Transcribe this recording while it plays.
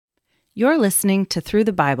You're listening to Through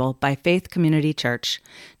the Bible by Faith Community Church.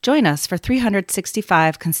 Join us for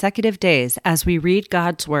 365 consecutive days as we read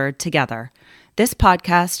God's Word together. This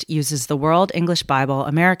podcast uses the World English Bible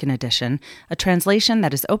American Edition, a translation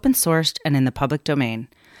that is open-sourced and in the public domain.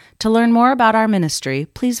 To learn more about our ministry,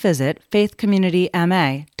 please visit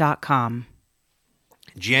faithcommunityma.com.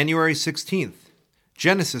 January 16th,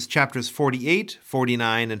 Genesis chapters 48,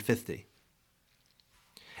 49, and 50.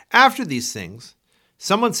 After these things,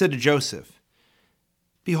 someone said to Joseph,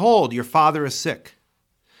 "Behold, your father is sick."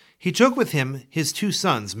 He took with him his two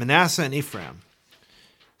sons, Manasseh and Ephraim.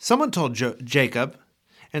 Someone told Jacob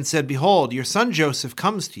and said, "Behold, your son Joseph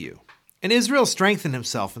comes to you." And Israel strengthened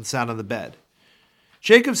himself and sat on the bed.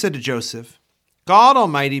 Jacob said to Joseph, "God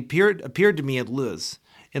Almighty appeared to me at Luz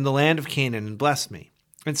in the land of Canaan and blessed me,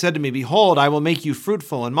 and said to me, Behold, I will make you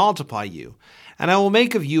fruitful and multiply you, and I will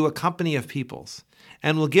make of you a company of peoples,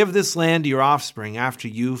 and will give this land to your offspring after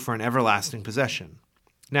you for an everlasting possession.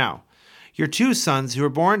 Now, your two sons who were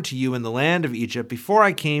born to you in the land of Egypt before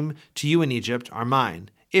I came to you in Egypt are mine,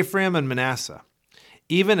 Ephraim and Manasseh,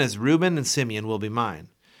 even as Reuben and Simeon will be mine.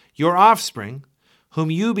 Your offspring, whom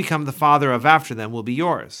you become the father of after them, will be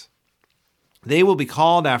yours. They will be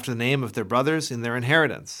called after the name of their brothers in their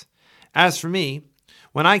inheritance. As for me,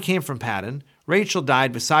 when I came from Paddan, Rachel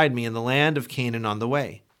died beside me in the land of Canaan on the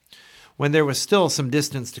way, when there was still some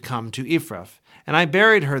distance to come to Ephrath, and I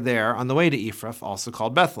buried her there on the way to Ephrath, also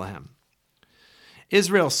called Bethlehem.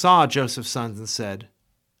 Israel saw Joseph's sons and said,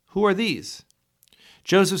 Who are these?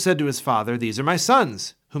 Joseph said to his father, These are my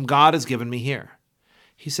sons, whom God has given me here.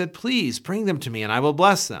 He said, Please bring them to me, and I will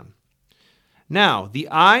bless them. Now the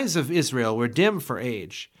eyes of Israel were dim for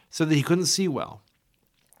age, so that he couldn't see well.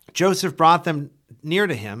 Joseph brought them near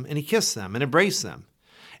to him, and he kissed them and embraced them.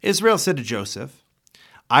 Israel said to Joseph,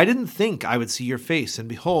 I didn't think I would see your face, and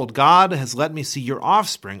behold, God has let me see your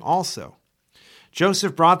offspring also.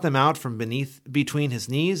 Joseph brought them out from between his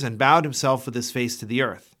knees and bowed himself with his face to the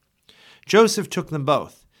earth. Joseph took them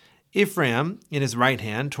both, Ephraim in his right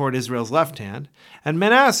hand toward Israel's left hand, and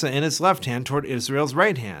Manasseh in his left hand toward Israel's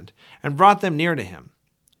right hand, and brought them near to him.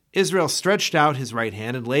 Israel stretched out his right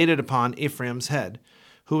hand and laid it upon Ephraim's head,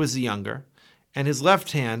 who was the younger, and his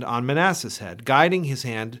left hand on Manasseh's head, guiding his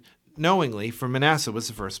hand knowingly, for Manasseh was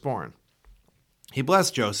the firstborn. He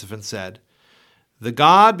blessed Joseph and said, The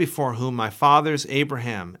God before whom my fathers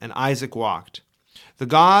Abraham and Isaac walked, the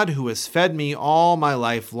God who has fed me all my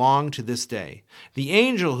life long to this day, the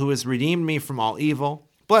angel who has redeemed me from all evil,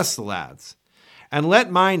 bless the lads, and let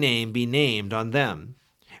my name be named on them,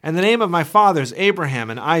 and the name of my fathers Abraham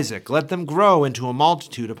and Isaac, let them grow into a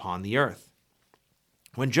multitude upon the earth.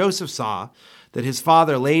 When Joseph saw that his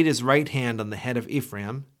father laid his right hand on the head of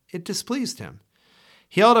Ephraim, it displeased him.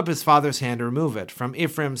 He held up his father's hand to remove it from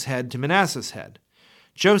Ephraim's head to Manasseh's head.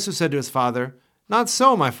 Joseph said to his father, Not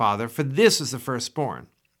so, my father, for this is the firstborn.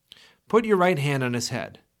 Put your right hand on his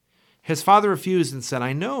head. His father refused and said,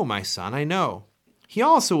 I know, my son, I know. He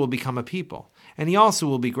also will become a people, and he also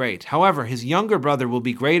will be great. However, his younger brother will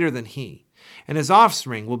be greater than he, and his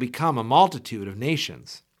offspring will become a multitude of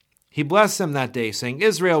nations. He blessed them that day, saying,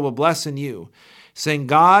 Israel will bless in you, saying,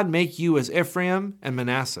 God make you as Ephraim and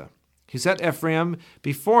Manasseh. He set Ephraim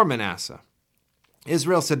before Manasseh.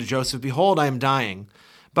 Israel said to Joseph, Behold, I am dying,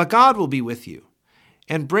 but God will be with you,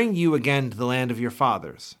 and bring you again to the land of your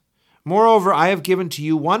fathers. Moreover, I have given to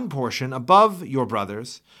you one portion above your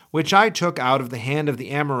brothers, which I took out of the hand of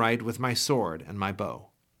the Amorite with my sword and my bow.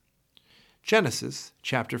 Genesis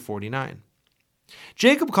chapter 49.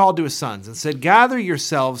 Jacob called to his sons and said, Gather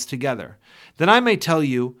yourselves together, that I may tell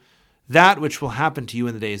you that which will happen to you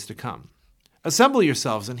in the days to come. Assemble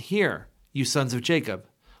yourselves and hear, you sons of Jacob.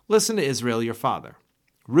 Listen to Israel your father.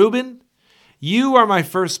 Reuben, you are my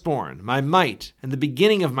firstborn, my might, and the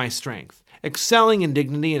beginning of my strength, excelling in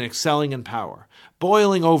dignity and excelling in power,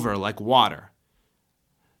 boiling over like water.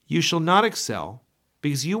 You shall not excel,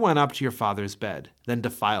 because you went up to your father's bed, then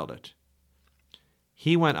defiled it.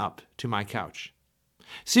 He went up to my couch.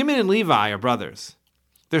 Simeon and Levi are brothers.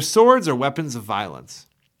 Their swords are weapons of violence.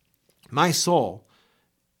 My soul,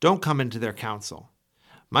 don't come into their council.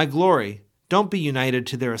 My glory, don't be united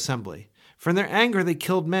to their assembly. For in their anger they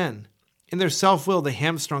killed men. In their self-will they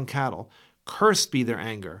hamstrung cattle. Cursed be their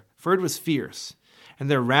anger, for it was fierce,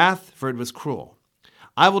 and their wrath, for it was cruel.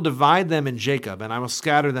 I will divide them in Jacob, and I will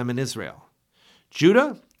scatter them in Israel.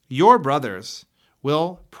 Judah, your brothers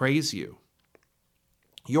will praise you.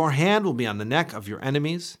 Your hand will be on the neck of your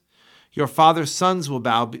enemies. Your father's sons will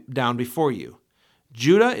bow down before you.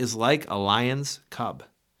 Judah is like a lion's cub.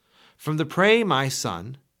 From the prey, my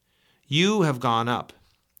son, you have gone up.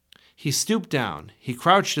 He stooped down. He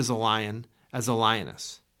crouched as a lion, as a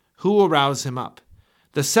lioness. Who will rouse him up?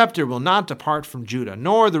 The scepter will not depart from Judah,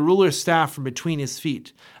 nor the ruler's staff from between his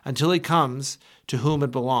feet, until he comes to whom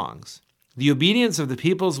it belongs. The obedience of the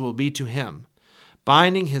peoples will be to him,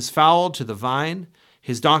 binding his fowl to the vine,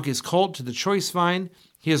 his donkey's colt to the choice vine.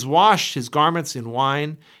 He has washed his garments in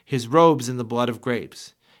wine, his robes in the blood of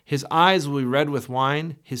grapes. His eyes will be red with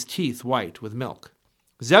wine, his teeth white with milk.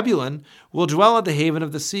 Zebulun will dwell at the haven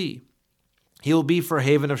of the sea. He will be for a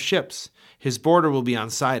haven of ships. His border will be on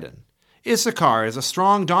Sidon. Issachar is a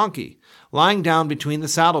strong donkey, lying down between the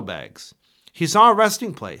saddlebags. He saw a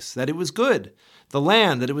resting place, that it was good, the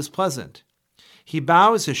land, that it was pleasant. He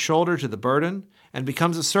bows his shoulder to the burden and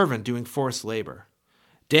becomes a servant doing forced labor.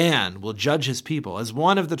 Dan will judge his people as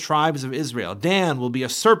one of the tribes of Israel. Dan will be a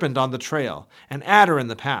serpent on the trail, an adder in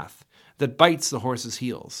the path that bites the horse's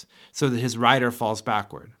heels, so that his rider falls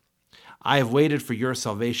backward. I have waited for your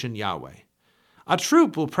salvation, Yahweh. A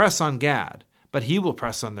troop will press on Gad, but he will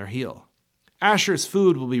press on their heel. Asher's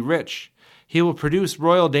food will be rich. He will produce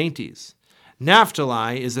royal dainties.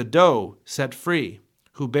 Naphtali is a doe set free,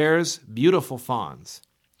 who bears beautiful fawns.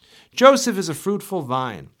 Joseph is a fruitful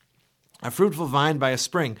vine by a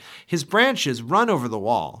spring. His branches run over the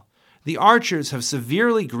wall. The archers have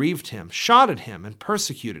severely grieved him, shot at him, and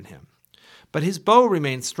persecuted him. But his bow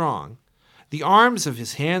remained strong. The arms of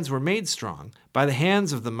his hands were made strong by the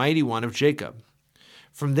hands of the mighty one of Jacob.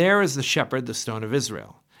 From there is the shepherd, the stone of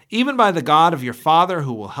Israel. Even by the God of your father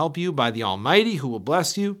who will help you, by the Almighty who will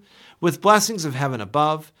bless you, with blessings of heaven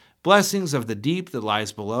above, blessings of the deep that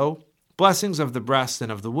lies below, blessings of the breast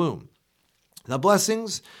and of the womb. The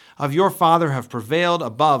blessings of your father have prevailed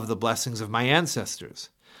above the blessings of my ancestors,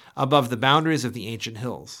 above the boundaries of the ancient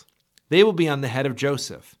hills. They will be on the head of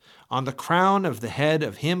Joseph, on the crown of the head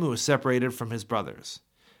of him who is separated from his brothers.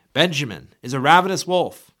 Benjamin is a ravenous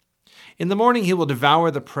wolf. In the morning he will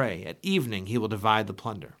devour the prey. At evening he will divide the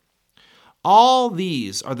plunder. All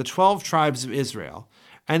these are the 12 tribes of Israel,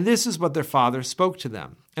 and this is what their father spoke to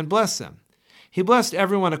them, and blessed them. He blessed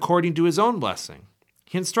everyone according to his own blessing.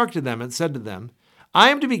 He instructed them and said to them, I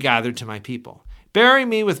am to be gathered to my people. Bury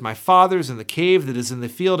me with my fathers in the cave that is in the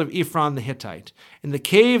field of Ephron the Hittite, in the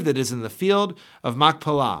cave that is in the field of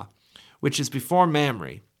Machpelah, which is before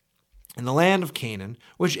Mamre, in the land of Canaan,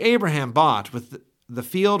 which Abraham bought with the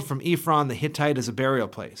field from Ephron the Hittite as a burial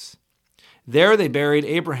place. There they buried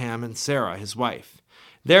Abraham and Sarah, his wife.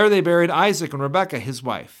 There they buried Isaac and Rebekah, his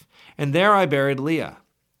wife. And there I buried Leah.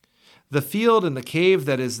 The field and the cave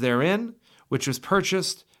that is therein, which was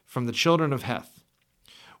purchased from the children of Heth.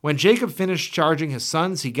 When Jacob finished charging his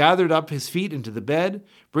sons, he gathered up his feet into the bed,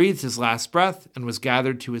 breathed his last breath, and was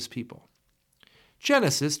gathered to his people.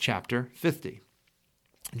 Genesis chapter 50.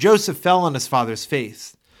 Joseph fell on his father's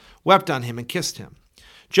face, wept on him, and kissed him.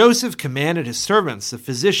 Joseph commanded his servants, the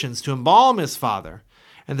physicians, to embalm his father,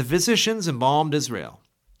 and the physicians embalmed Israel.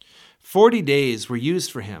 40 days were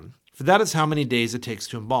used for him, for that is how many days it takes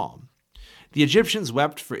to embalm. The Egyptians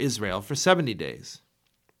wept for Israel for 70 days.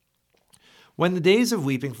 When the days of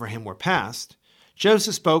weeping for him were past,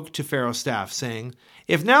 Joseph spoke to Pharaoh's staff, saying,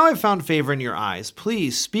 If now I have found favor in your eyes,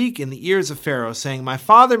 please speak in the ears of Pharaoh, saying, My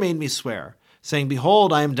father made me swear, saying,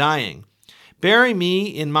 Behold, I am dying. Bury me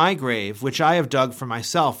in my grave, which I have dug for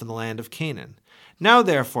myself in the land of Canaan. Now,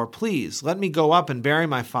 therefore, please, let me go up and bury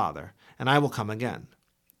my father, and I will come again.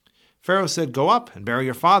 Pharaoh said, Go up and bury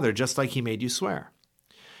your father, just like he made you swear.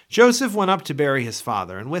 Joseph went up to bury his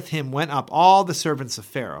father, and with him went up all the servants of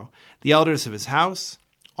Pharaoh, the elders of his house,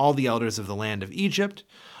 all the elders of the land of Egypt,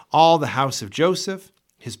 all the house of Joseph,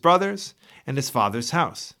 his brothers, and his father's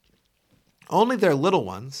house. Only their little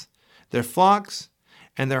ones, their flocks,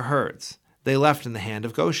 and their herds, they left in the hand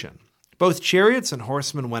of Goshen. Both chariots and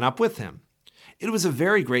horsemen went up with him. It was a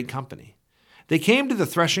very great company. They came to the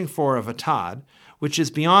threshing floor of Atad, which is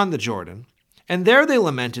beyond the Jordan, and there they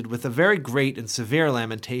lamented with a very great and severe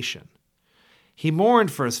lamentation. He mourned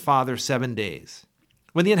for his father 7 days.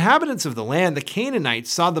 When the inhabitants of the land, the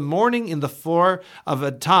Canaanites, saw the mourning in the floor of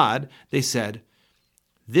Atad, they said,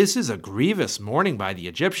 This is a grievous mourning by the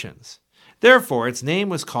Egyptians. Therefore its name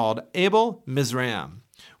was called Abel Mizraim,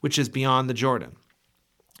 which is beyond the Jordan.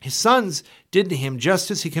 His sons did to him just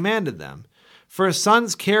as he commanded them. For his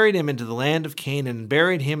sons carried him into the land of Canaan and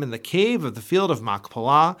buried him in the cave of the field of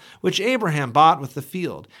Machpelah, which Abraham bought with the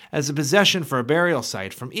field, as a possession for a burial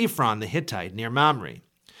site from Ephron the Hittite near Mamre.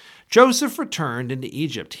 Joseph returned into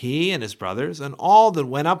Egypt, he and his brothers, and all that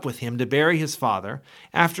went up with him to bury his father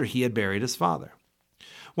after he had buried his father.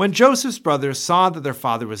 When Joseph's brothers saw that their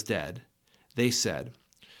father was dead, they said,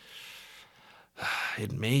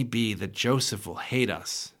 It may be that Joseph will hate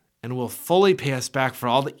us and will fully pay us back for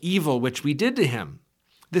all the evil which we did to him.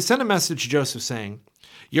 They sent a message to Joseph saying,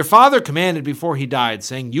 Your father commanded before he died,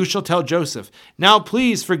 saying, 'You shall tell Joseph, now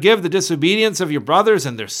please forgive the disobedience of your brothers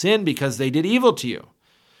and their sin because they did evil to you.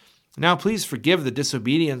 Now please forgive the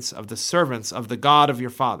disobedience of the servants of the God of your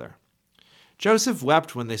father.' Joseph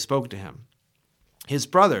wept when they spoke to him. His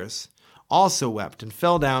brothers also wept and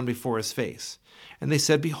fell down before his face. And they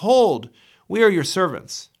said, 'Behold, we are your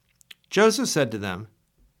servants.' Joseph said to them,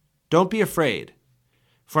 'Don't be afraid,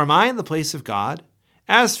 for am I in the place of God?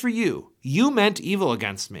 As for you, you meant evil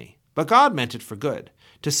against me, but God meant it for good,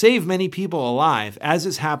 to save many people alive, as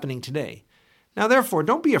is happening today. Now therefore,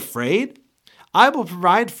 don't be afraid. I will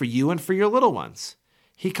provide for you and for your little ones.'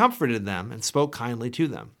 He comforted them and spoke kindly to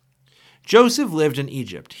them. Joseph lived in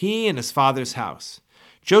Egypt, he and his father's house.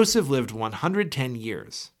 Joseph lived 110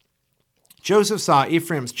 years. Joseph saw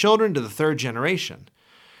Ephraim's children to the third generation.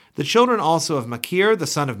 The children also of Machir, the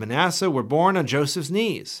son of Manasseh, were born on Joseph's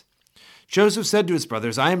knees. Joseph said to his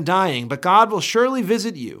brothers, 'I am dying, but God will surely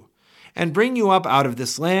visit you and bring you up out of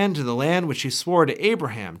this land to the land which he swore to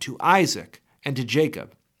Abraham, to Isaac, and to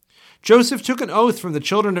Jacob.' Joseph took an oath from the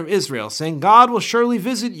children of Israel, saying, 'God will surely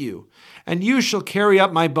visit you, and you shall carry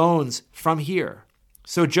up my bones from here.'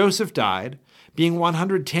 So Joseph died, being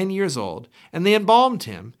 110 years old, and they embalmed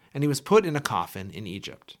him, and he was put in a coffin in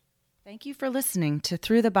Egypt." Thank you for listening to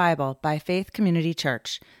Through the Bible by Faith Community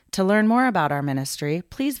Church. To learn more about our ministry,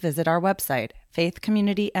 please visit our website,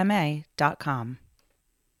 faithcommunityma.com.